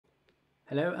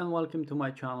Hello and welcome to my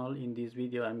channel. In this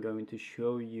video I'm going to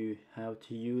show you how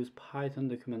to use Python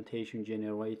documentation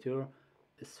generator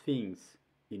Sphinx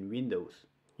in Windows.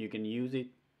 You can use it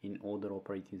in other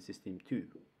operating systems too.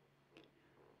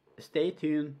 Stay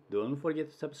tuned, don't forget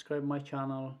to subscribe my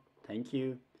channel. Thank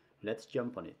you. Let's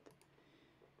jump on it.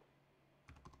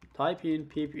 Type in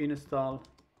pip install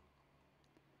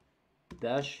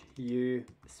 -u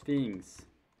Sphinx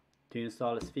to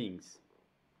install Sphinx.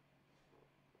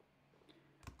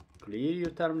 Clear your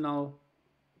terminal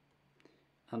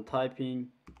and type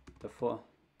in the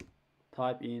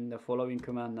following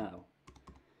command now: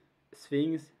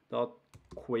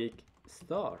 sphinx.quick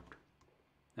start.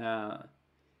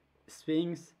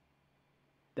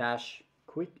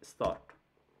 Sphinx-quick start.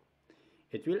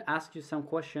 It will ask you some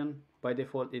question. By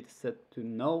default it's set to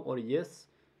no or yes,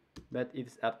 but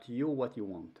it's up to you what you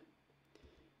want.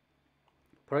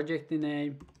 Project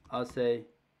name, I'll say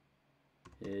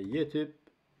YouTube.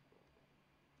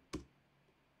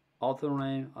 Author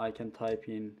name, I can type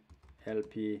in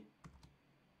LP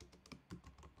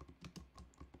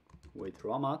with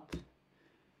Ramat,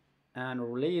 and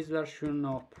release version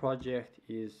of project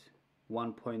is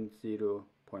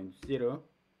 1.0.0.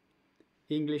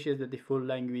 English is the default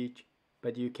language,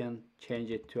 but you can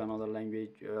change it to another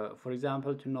language. For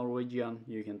example, to Norwegian,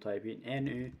 you can type in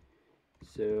NU.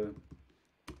 So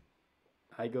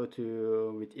I go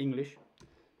to with English.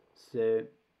 So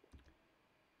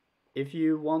if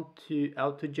you want to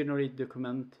auto-generate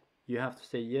document, you have to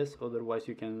say yes, otherwise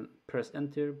you can press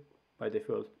enter. By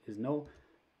default is no.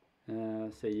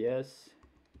 Say yes,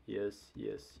 yes,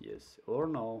 yes, yes, or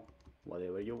no,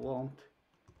 whatever you want.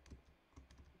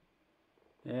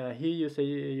 Here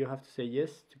you have to say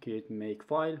yes to create make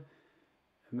file,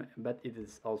 but it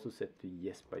is also set to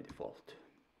yes by default.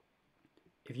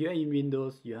 If you are in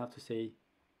Windows, you have to say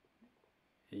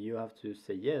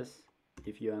yes.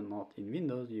 If you are not in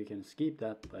Windows, you can skip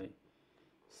that by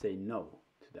say no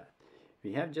to that.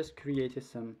 We have just created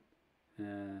some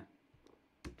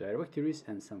directories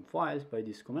and some files by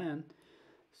this command.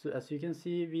 So as you can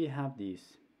see, we have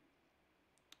these.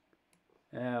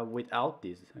 Without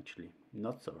this, actually,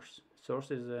 not source. Source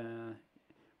is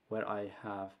where I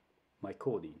have my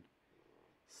code in.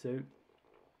 So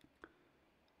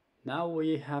now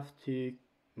we have to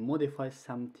modify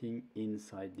something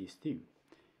inside these two.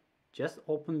 Just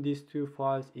open these two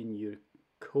files in your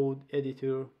code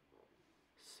editor,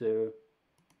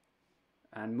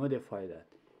 and modify that.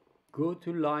 Go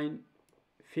to line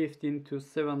 15 to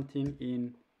 17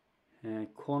 in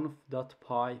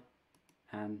conf.py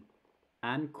and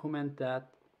uncomment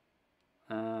that.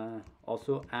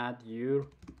 Also add your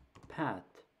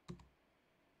path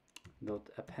dot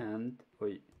append.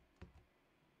 Wait,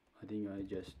 I think I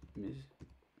just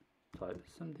mistyped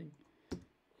something.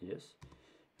 Yes.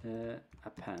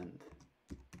 Append.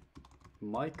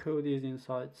 My code is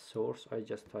inside source. I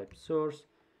just type source.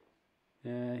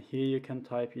 Here you can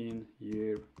type in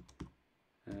your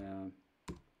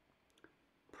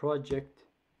project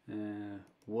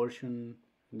version,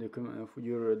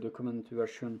 your document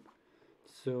version.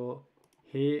 So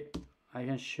here I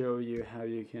can show you how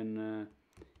you can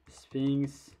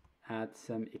Sphinx add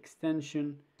some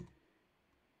extension.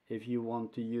 If you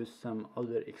want to use some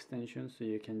other extension, so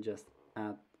you can just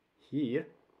add here.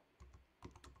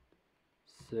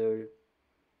 So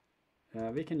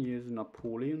we can use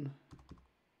Napoleon,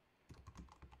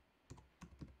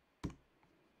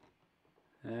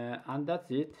 and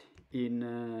that's it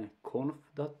in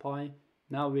conf.py.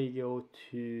 Now we go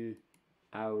to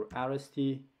our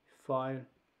RST file.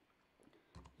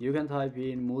 You can type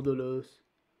in modulus,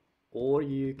 or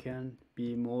you can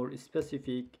be more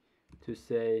specific to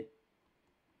say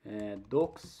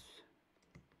docs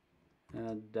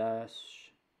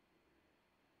dash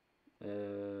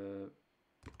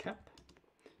cap.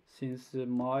 Since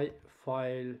my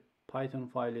Python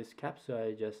file is cap, so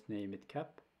I just name it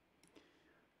cap.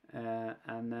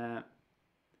 And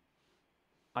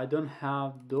I don't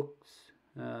have docs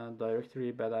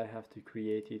directory, but I have to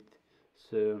create it.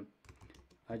 So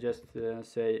I just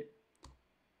say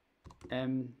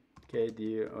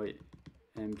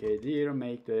mkdir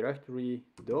make directory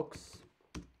docs,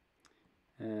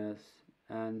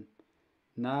 and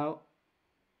now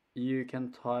you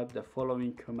can type the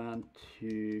following command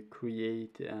to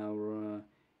create our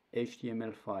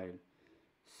HTML file.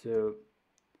 So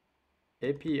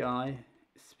API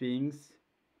Sphinx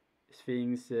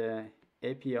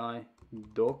API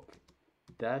doc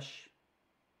dash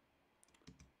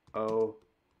o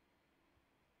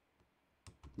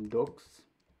docs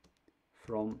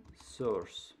from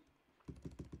source.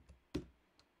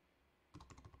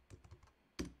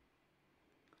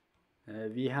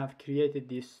 we have created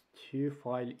these two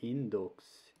files in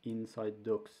docs, inside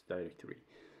docs directory.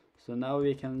 So now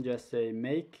we can just say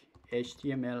make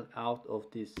HTML out of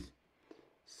this.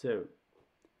 So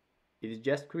it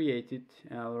just created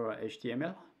our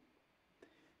HTML.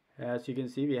 As you can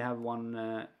see, we have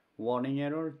one warning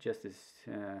error. Just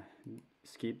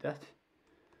skip that.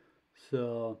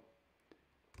 So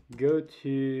go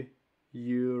to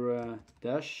your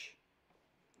dash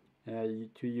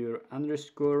to your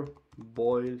underscore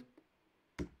boil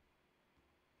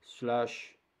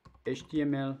slash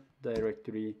HTML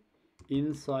directory.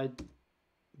 Inside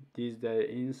this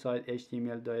inside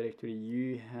HTML directory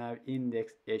you have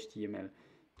index.html.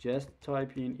 Just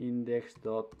type in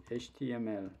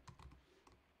index.html.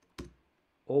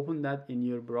 Open that in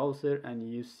your browser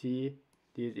and you see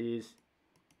this is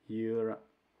your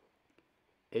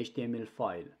HTML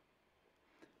file.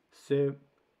 So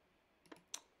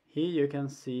here you can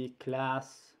see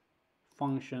class,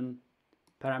 function,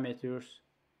 parameters,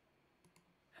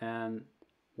 and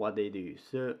what they do.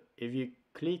 So if you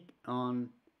click on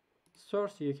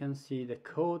source, you can see the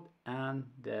code and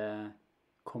the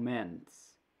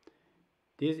comments.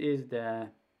 This is the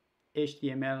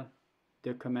HTML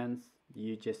documents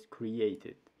you just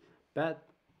created, but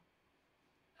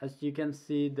as you can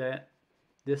see, the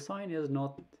design is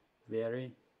not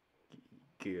very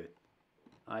good.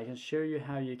 I can show you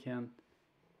how you can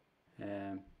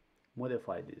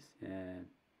modify this.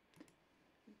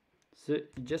 So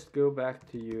just go back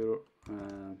to your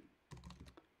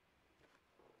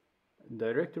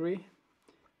directory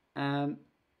and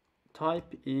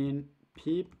type in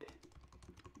pip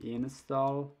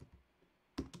install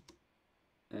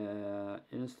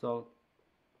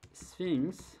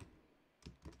Sphinx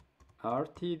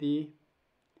rtd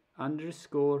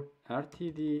underscore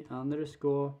rtd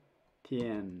underscore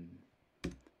tn.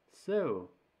 So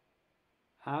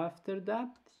after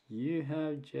that you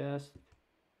have just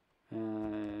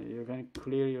you can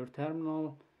clear your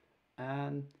terminal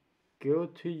and go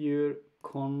to your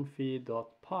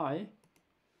config.py,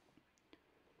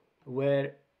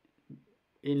 where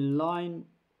in line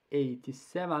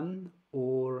 87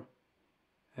 or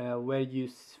where you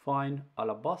find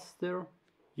alabaster,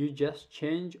 you just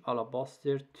change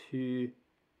alabaster to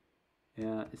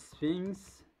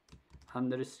Sphinx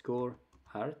underscore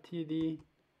rtd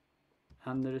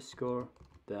underscore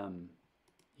them.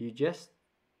 You just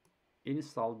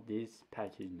install this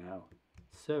package now.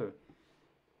 So,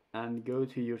 and go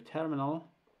to your terminal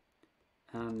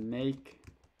and make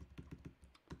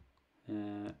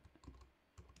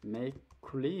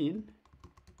clean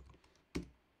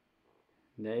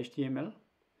the HTML.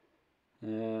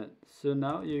 So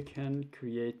now you can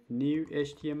create new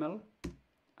HTML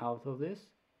out of this.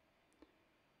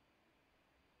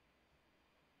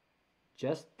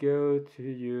 Just go to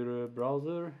your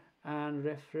browser and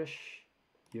refresh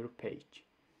your page,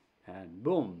 and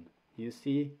boom, you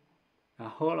see a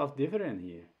whole lot different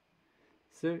here.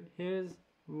 So here's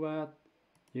what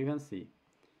you can see.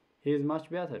 Here's much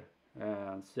better.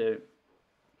 So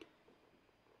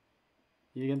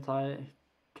you can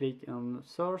click on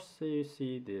source, so you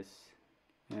see this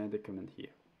document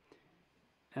here,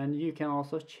 and you can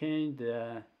also change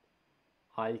the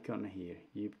icon here.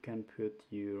 You can put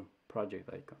your project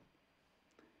icon.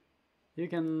 You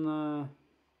can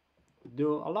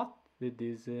do a lot with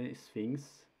this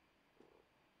Sphinx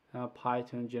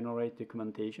Python generate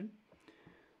documentation.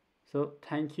 So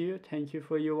thank you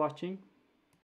for your watching.